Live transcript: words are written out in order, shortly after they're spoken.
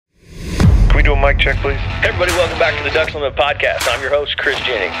we do a mic check, please? Hey everybody, welcome back to the Ducks Unlimited Podcast. I'm your host, Chris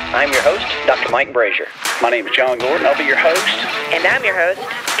Jennings. I'm your host, Dr. Mike Brazier. My name is John Gordon. I'll be your host. And I'm your host,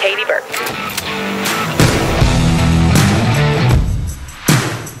 Katie Burke.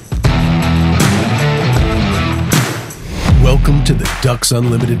 Welcome to the Ducks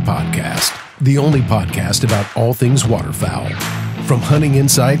Unlimited Podcast, the only podcast about all things waterfowl. From hunting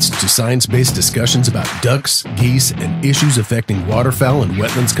insights to science-based discussions about ducks, geese, and issues affecting waterfowl and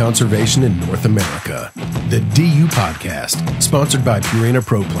wetlands conservation in North America. The DU Podcast, sponsored by Purina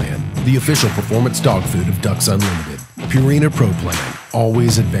Pro Plan, the official performance dog food of Ducks Unlimited. Purina Pro Plan,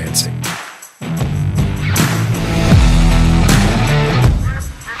 always advancing.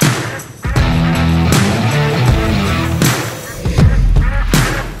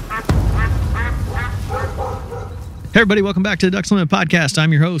 Hey everybody, welcome back to the Ducks Unlimited Podcast.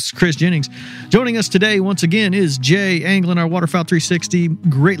 I'm your host, Chris Jennings. Joining us today, once again, is Jay Anglin, our Waterfowl 360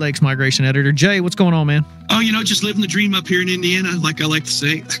 Great Lakes Migration Editor. Jay, what's going on, man? Oh, just living the dream up here in Indiana, like I like to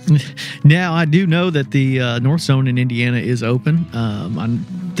say. Now, I do know that the North Zone in Indiana is open. I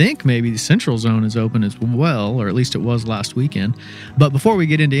think maybe the Central Zone is open as well, or at least it was last weekend. But before we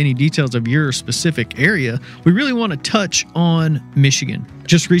get into any details of your specific area, we really want to touch on Michigan.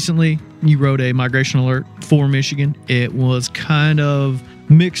 Just recently, you wrote a migration alert for Michigan. It was kind of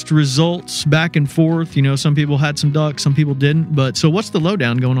mixed results back and forth. Some people had some ducks, some people didn't. But so what's the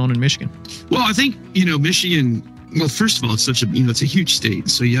lowdown going on in Michigan? Well, I think, Michigan, well, first of all, it's such a, it's a huge state.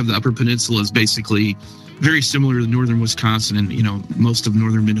 So you have the Upper Peninsula is basically very similar to northern Wisconsin and, most of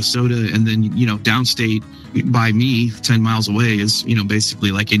northern Minnesota. And then, downstate by me, 10 miles away is,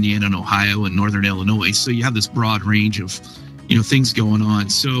 basically like Indiana and Ohio and northern Illinois. So you have this broad range of, things going on.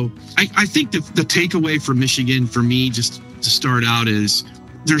 So I think the takeaway for Michigan for me, just to start out, is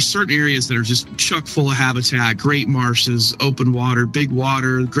there's certain areas that are just chock full of habitat, great marshes, open water, big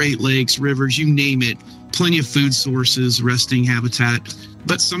water, Great Lakes, rivers, you name it, plenty of food sources, resting habitat.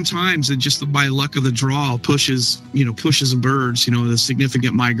 But sometimes it just by luck of the draw pushes a birds, a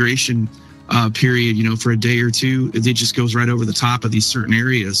significant migration period, for a day or two. It just goes right over the top of these certain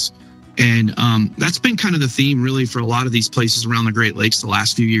areas. And that's been kind of the theme really for a lot of these places around the Great Lakes the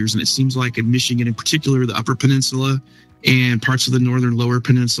last few years. And it seems like in Michigan in particular, the Upper Peninsula and parts of the northern Lower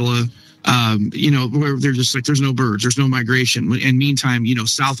Peninsula, where they're just like, there's no birds, there's no migration. And meantime,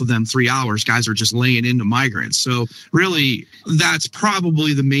 south of them, 3 hours, guys are just laying into migrants. So really, that's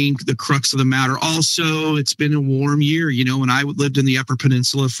probably the crux of the matter. Also, it's been a warm year, when I lived in the Upper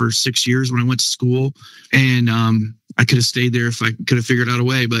Peninsula for 6 years when I went to school, and I could have stayed there if I could have figured out a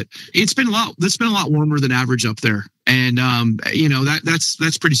way, but it's been a lot warmer than average up there. And,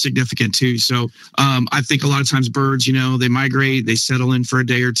 that's pretty significant too. So, I think a lot of times birds, they migrate, they settle in for a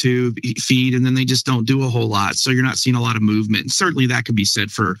day or two, feed, and then they just don't do a whole lot. So you're not seeing a lot of movement. And certainly that could be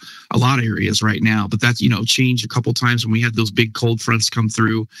said for a lot of areas right now, but that's, changed a couple times when we had those big cold fronts come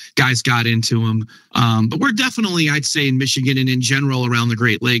through, guys got into them. But we're definitely, I'd say in Michigan and in general around the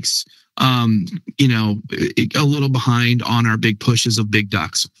Great Lakes, a little behind on our big pushes of big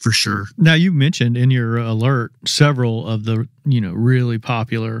ducks for sure. Now, you mentioned in your alert several of the really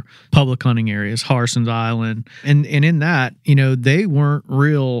popular public hunting areas, Harson's Island, and in that, they weren't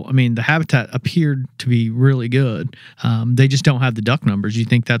real. I mean, the habitat appeared to be really good. They just don't have the duck numbers. You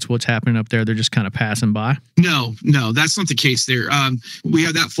think that's what's happening up there? They're just kind of passing by? No, that's not the case there. We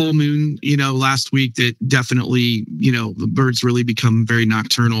had that full moon, last week that definitely, the birds really become very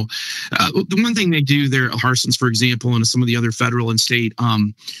nocturnal. The one thing they do there at Harson's, for example, and some of the other federal and state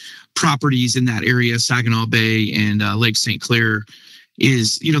properties in that area, Saginaw Bay and Lake St. Clair,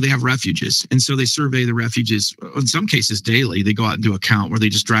 is, they have refuges. And so they survey the refuges, in some cases daily. They go out and do a count where they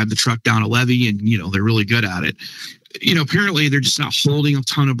just drive the truck down a levee and, they're really good at it. Apparently they're just not holding a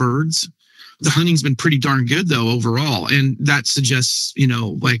ton of birds. The hunting's been pretty darn good, though, overall. And that suggests,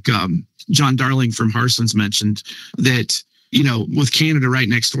 like John Darling from Harson's mentioned that, with Canada right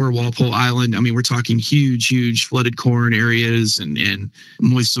next door, Walpole Island, I mean, we're talking huge flooded corn areas and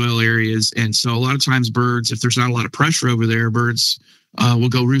moist soil areas. And so a lot of times birds, if there's not a lot of pressure over there, birds will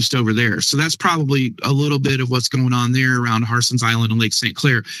go roost over there. So that's probably a little bit of what's going on there around Harson's Island and Lake St.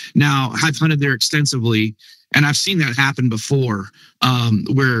 Clair. Now, I've hunted there extensively, and I've seen that happen before,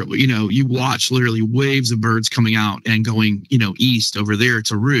 where, you watch literally waves of birds coming out and going, east over there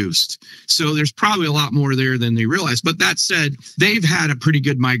to roost. So there's probably a lot more there than they realize. But that said, they've had a pretty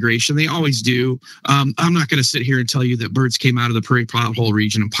good migration. They always do. I'm not going to sit here and tell you that birds came out of the Prairie Pothole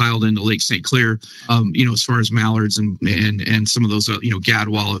region and piled into Lake St. Clair, as far as mallards and some of those,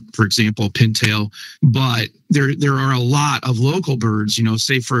 gadwall, for example, pintail. But there are a lot of local birds,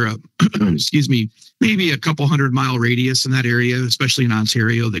 say for excuse me, maybe a couple 100-mile radius in that area, especially in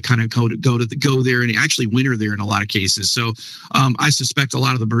Ontario, that kind of go there and actually winter there in a lot of cases. So I suspect a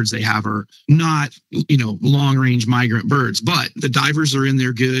lot of the birds they have are not, long range migrant birds, but the divers are in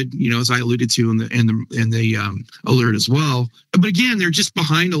there good, as I alluded to in the alert as well. But again, they're just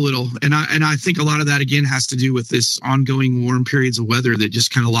behind a little, and I think a lot of that again has to do with this ongoing warm periods of weather that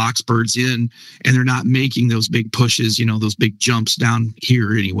just kind of locks birds in, and they're not making those big pushes, those big jumps down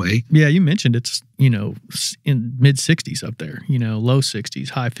here anyway. Yeah, you mentioned it's in mid 60s up there, low 60s,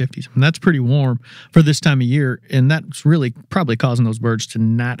 high 50s. And that's pretty warm for this time of year. And that's really probably causing those birds to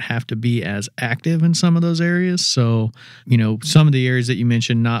not have to be as active in some of those areas. So, some of the areas that you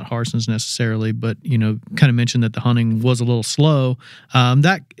mentioned, not Harson's necessarily, but, kind of mentioned that the hunting was a little slow.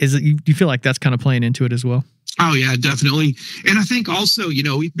 That is, you feel like that's kind of playing into it as well? Oh, yeah, definitely. And I think also,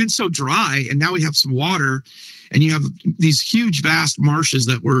 we've been so dry and now we have some water, and you have these huge, vast marshes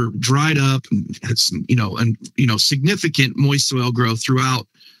that were dried up, and it's, significant moist soil growth throughout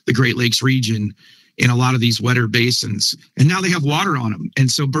the Great Lakes region in a lot of these wetter basins. And now they have water on them. And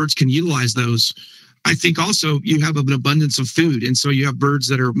so birds can utilize those. I think also you have an abundance of food. And so you have birds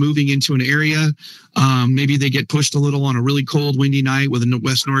that are moving into an area. Maybe they get pushed a little on a really cold, windy night with a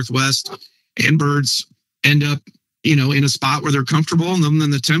west-northwest, and birds end up, in a spot where they're comfortable, and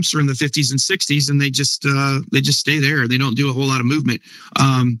then the temps are in the 50s and 60s, and they just stay there. They don't do a whole lot of movement.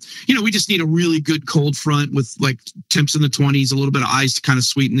 We just need a really good cold front with like temps in the 20s, a little bit of ice to kind of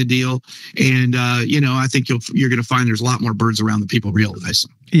sweeten the deal. And, I think you're going to find there's a lot more birds around than people realize.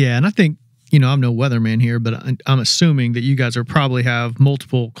 Yeah. And I think, I'm no weatherman here, but I'm assuming that you guys are probably have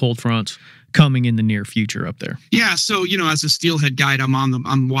multiple cold fronts coming in the near future up there. Yeah. So, as a steelhead guide,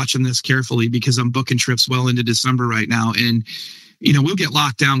 I'm watching this carefully because I'm booking trips well into December right now. And, we'll get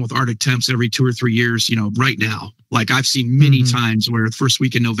locked down with Arctic temps every 2 or 3 years, right now. Like I've seen many times where the first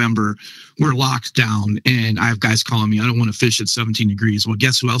week in November, we're locked down, and I have guys calling me, I don't want to fish at 17 degrees. Well,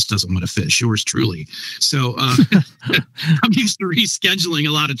 guess who else doesn't want to fish? Yours truly. So I'm used to rescheduling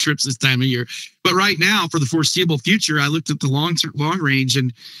a lot of trips this time of year. But right now, for the foreseeable future, I looked at the long range,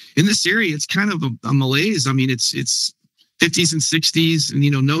 and in this area, it's kind of a malaise. I mean, it's 50s and 60s,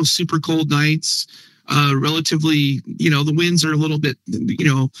 and, no super cold nights. Relatively, the winds are a little bit,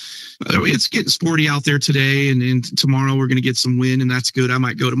 it's getting sporty out there today, and tomorrow we're going to get some wind, and that's good. I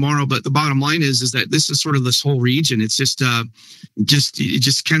might go tomorrow, but the bottom line is that this is sort of this whole region. It's just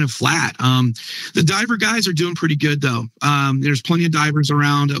kind of flat. The diver guys are doing pretty good though. There's plenty of divers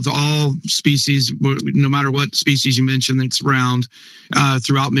around of all species, no matter what species you mention that's around,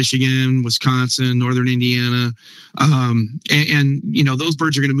 throughout Michigan, Wisconsin, Northern Indiana. And those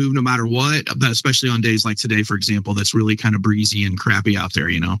birds are going to move no matter what, but especially on days like today, for example, that's really kind of breezy and crappy out there,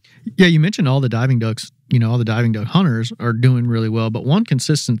 Yeah, you mentioned all the diving ducks, all the diving duck hunters are doing really well, but one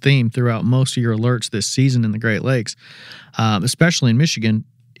consistent theme throughout most of your alerts this season in the Great Lakes, especially in Michigan,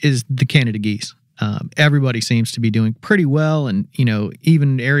 is the Canada geese. Everybody seems to be doing pretty well, and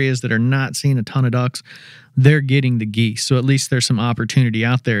even areas that are not seeing a ton of ducks, they're getting the geese. So at least there's some opportunity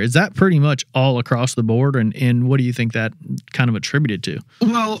out there. Is that pretty much all across the board? And what do you think that kind of attributed to?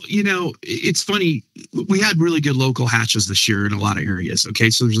 Well, it's funny. We had really good local hatches this year in a lot of areas. Okay,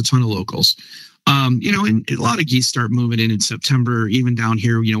 so there's a ton of locals. And a lot of geese start moving in September. Even down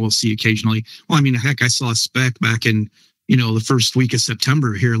here, we'll see occasionally. Well, I mean, heck, I saw a speck back in the first week of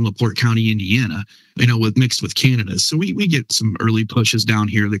September here in LaPorte County, Indiana, mixed with Canada. So we get some early pushes down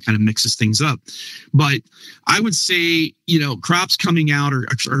here that kind of mixes things up. But I would say, crops coming out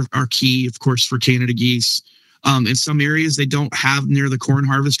are key, of course, for Canada geese. In some areas, they don't have near the corn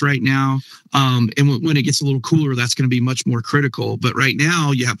harvest right now. And when it gets a little cooler, that's going to be much more critical. But right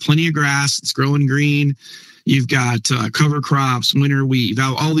now, you have plenty of grass. It's growing green. You've got cover crops, winter wheat. You've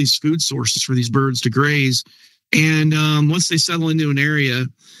got all these food sources for these birds to graze. And once they settle into an area,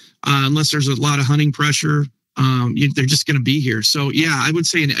 unless there's a lot of hunting pressure, they're just going to be here. So yeah, I would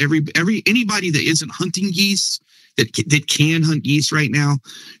say in anybody that isn't hunting geese that can hunt geese right now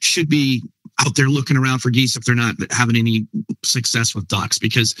should be out there looking around for geese if they're not having any success with ducks,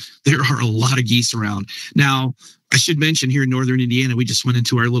 because there are a lot of geese around. Now, I should mention here in Northern Indiana, we just went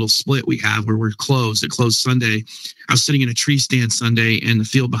into our little split we have where we're closed. It closed Sunday. I was sitting in a tree stand Sunday, and the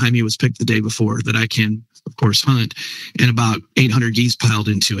field behind me was picked the day before that I can, of course, hunt, and about 800 geese piled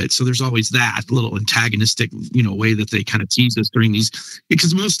into it. So there's always that little antagonistic, way that they kind of tease us during these,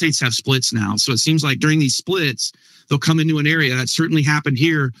 because most states have splits now. So it seems like during these splits, they'll come into an area. That certainly happened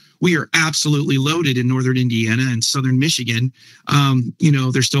here. We are absolutely loaded in Northern Indiana and Southern Michigan.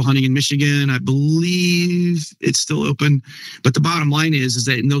 They're still hunting in Michigan. I believe it's still open. But the bottom line is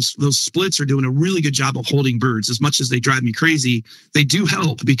that in those splits are doing a really good job of holding birds. As much as they drive me crazy, they do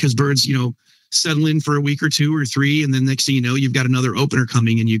help, because birds, settle in for a week or 2 or 3, and then next thing you know, you've got another opener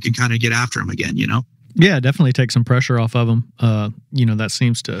coming, and you can kind of get after them again. Yeah, definitely take some pressure off of them. That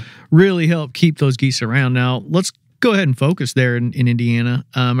seems to really help keep those geese around. Now, let's go ahead and focus there in Indiana.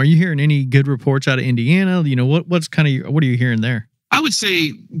 Are you hearing any good reports out of Indiana? What are you hearing there? I would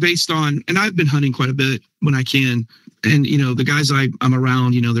say based on, and I've been hunting quite a bit when I can, and the guys I'm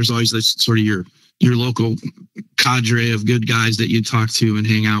around, there's always this sort of your local cadre of good guys that you talk to and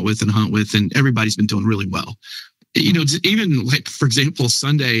hang out with and hunt with, and everybody's been doing really well. Even like, for example,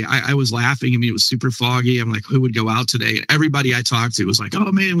 Sunday, I was laughing. I mean, it was super foggy. I'm like, who would go out today? And everybody I talked to was like,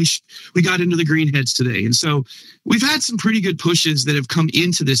 oh man, we got into the greenheads today. And so we've had some pretty good pushes that have come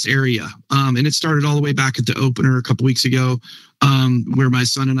into this area. And it started all the way back at the opener a couple weeks ago, where my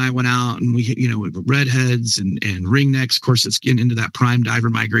son and I went out and we redheads and ringnecks. Of course, it's getting into that prime diver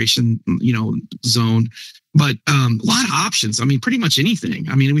migration, zone, but a lot of options. I mean, pretty much anything.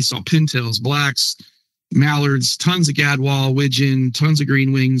 I mean, we saw pintails, blacks, mallards, tons of gadwall, widgeon, tons of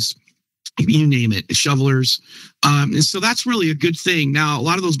green wings, you name it, shovelers. And so that's really a good thing. Now, a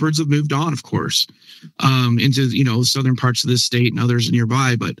lot of those birds have moved on, of course, into, southern parts of this state and others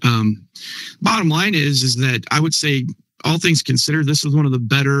nearby. But bottom line is that I would say, all things considered, this was one of the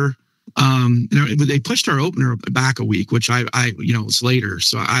better. They pushed our opener back a week, which it's later.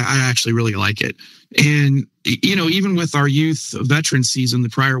 So I actually really like it. And, even with our youth veteran season, the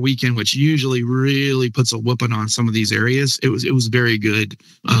prior weekend, which usually really puts a whooping on some of these areas, it was very good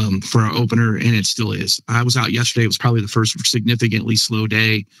for our opener, and it still is. I was out yesterday. It was probably the first significantly slow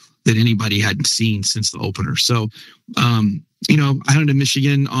day that anybody hadn't seen since the opener. So, I hunted in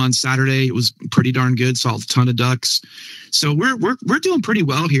Michigan on Saturday. It was pretty darn good. Saw a ton of ducks. So we're doing pretty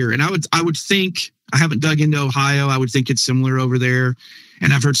well here. And I would think, I haven't dug into Ohio. I would think it's similar over there.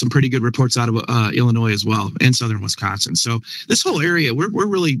 And I've heard some pretty good reports out of Illinois as well, and southern Wisconsin. So this whole area, we're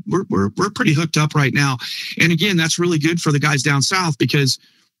pretty hooked up right now. And again, that's really good for the guys down south because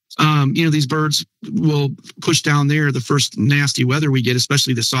these birds will push down there the first nasty weather we get,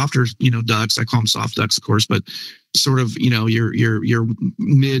 especially the softer, ducks. I call them soft ducks, of course, but sort of, your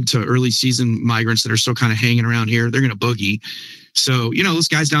mid to early season migrants that are still kind of hanging around here, they're going to boogie. So, those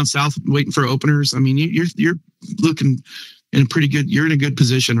guys down south waiting for openers. I mean, you're looking in you're in a good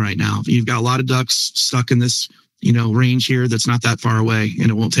position right now. You've got a lot of ducks stuck in this, range here that's not that far away, and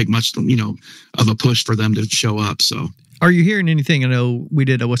it won't take much, of a push for them to show up. So. Are you hearing anything? I know we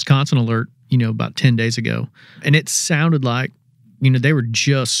did a Wisconsin alert, about 10 days ago, and it sounded like, they were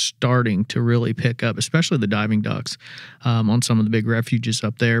just starting to really pick up, especially the diving ducks on some of the big refuges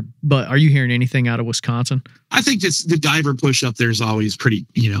up there. But are you hearing anything out of Wisconsin? I think the diver push up there is always pretty,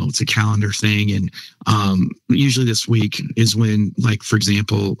 it's a calendar thing. And usually this week is when, like, for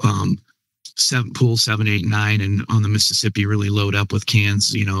example, pool 7, 8, 9, and on the Mississippi really load up with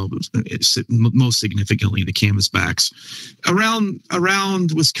cans, most significantly the canvasbacks.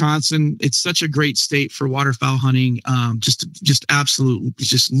 Around Wisconsin, it's such a great state for waterfowl hunting. Just absolutely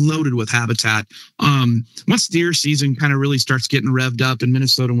just loaded with habitat. Once deer season kind of really starts getting revved up in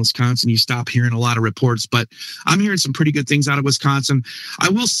Minnesota and Wisconsin, you stop hearing a lot of reports, but I'm hearing some pretty good things out of Wisconsin. I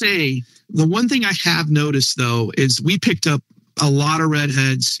will say the one thing I have noticed though is we picked up a lot of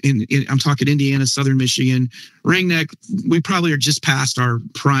redheads in I'm talking Indiana, southern Michigan, ringneck. We probably are just past our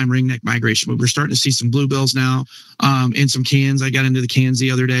prime ringneck migration, but we're starting to see some bluebills now, and some cans. I got into the cans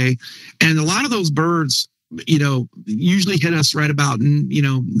the other day, and a lot of those birds, usually hit us right about,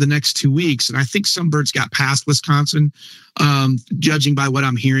 the next 2 weeks. And I think some birds got past Wisconsin, judging by what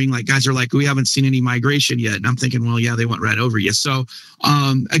I'm hearing. Like guys are like, we haven't seen any migration yet. And I'm thinking, well, yeah, they went right over you. So,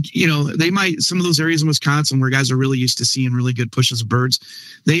 they might, some of those areas in Wisconsin where guys are really used to seeing really good pushes of birds,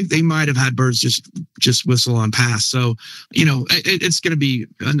 they might have had birds just whistle on past. So, it's going to be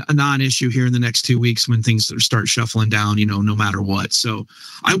a non-issue here in the next 2 weeks when things start shuffling down, no matter what. So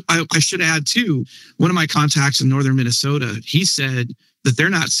I should add too, one of my contacts in northern Minnesota, he said that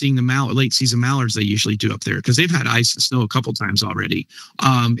they're not seeing the late season mallards they usually do up there because they've had ice and snow a couple times already.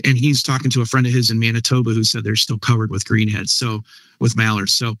 And he's talking to a friend of his in Manitoba who said they're still covered with greenheads, so with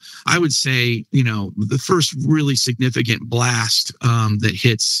mallards. So I would say, the first really significant blast that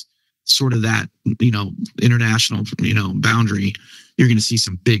hits sort of that, international, boundary, you're going to see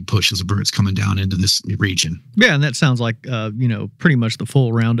some big pushes of birds coming down into this region. Yeah, and that sounds like, pretty much the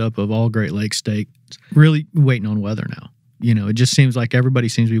full roundup of all Great Lakes states. Really waiting on weather now. It just seems like everybody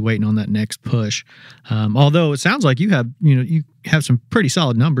seems to be waiting on that next push. Although it sounds like you have some pretty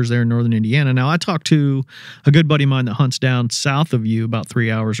solid numbers there in northern Indiana. Now, I talked to a good buddy of mine that hunts down south of you about 3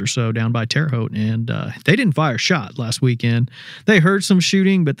 hours or so down by Terre Haute, and they didn't fire a shot last weekend. They heard some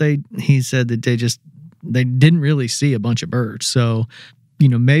shooting, but he said that they didn't really see a bunch of birds. So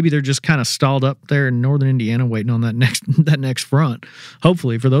maybe they're just kind of stalled up there in northern Indiana waiting on that next front,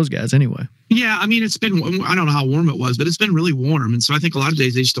 hopefully for those guys anyway. Yeah, I mean, I don't know how warm it was, but it's been really warm. And so I think a lot of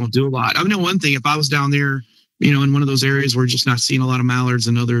days they just don't do a lot. I know one thing, if I was down there, in one of those areas where we're just not seeing a lot of mallards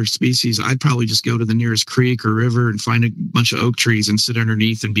and other species, I'd probably just go to the nearest creek or river and find a bunch of oak trees and sit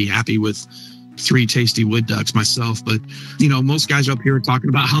underneath and be happy with 3 tasty wood ducks myself. But, most guys up here are talking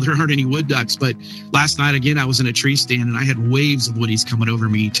about how there aren't any wood ducks. But last night, again, I was in a tree stand and I had waves of woodies coming over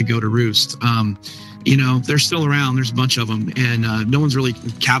me to go to roost. They're still around. There's a bunch of them and no one's really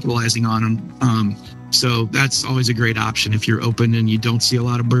capitalizing on them. So that's always a great option. If you're open and you don't see a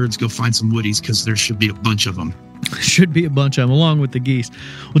lot of birds, go find some woodies because there should be a bunch of them. Should be a bunch of them, along with the geese.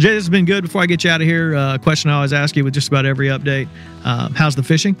 Well, Jay, this has been good. Before I get you out of here, a question I always ask you with just about every update. How's the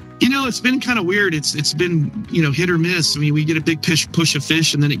fishing? It's been kind of weird. It's been, hit or miss. I mean, we get a big push of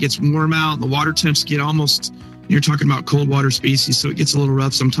fish and then it gets warm out. And the water temps get almost... You're talking about cold water species, so it gets a little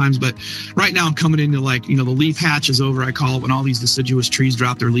rough sometimes. But right now I'm coming into the leaf hatch is over, I call it, when all these deciduous trees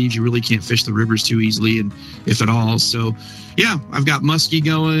drop their leaves. You really can't fish the rivers too easily, and if at all. So, yeah, I've got muskie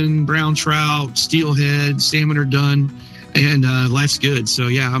going, brown trout, steelhead, salmon are done, and life's good. So,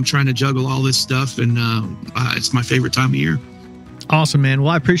 yeah, I'm trying to juggle all this stuff, and it's my favorite time of year. Awesome, man.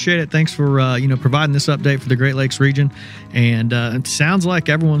 Well, I appreciate it. Thanks for providing this update for the Great Lakes region. And it sounds like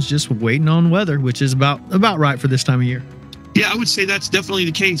everyone's just waiting on weather, which is about right for this time of year. Yeah, I would say that's definitely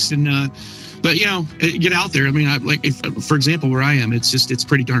the case. And but get out there. I mean, for example, where I am, it's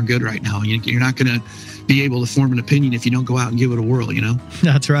pretty darn good right now. You're not going to be able to form an opinion if you don't go out and give it a whirl.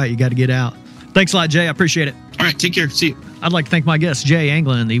 That's right. You got to get out. Thanks a lot, Jay. I appreciate it. All right, take care. See you. I'd like to thank my guest, Jay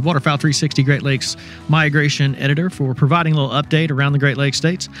Anglin, the Waterfowl 360 Great Lakes Migration Editor, for providing a little update around the Great Lakes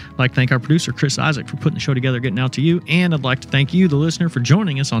states. I'd like to thank our producer, Chris Isaac, for putting the show together, getting out to you. And I'd like to thank you, the listener, for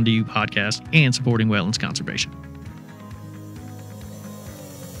joining us on DU Podcast and supporting wetlands conservation.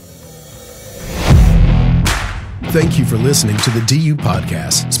 Thank you for listening to the DU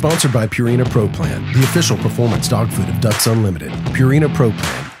Podcast, sponsored by Purina Pro Plan, the official performance dog food of Ducks Unlimited. Purina Pro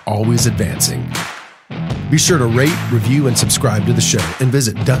Plan, always advancing. Be sure to rate, review, and subscribe to the show and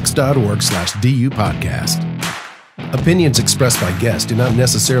visit ducks.org/DU Podcast. Opinions expressed by guests do not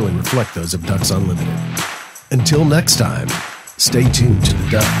necessarily reflect those of Ducks Unlimited. Until next time, stay tuned to the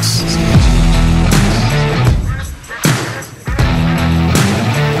Ducks.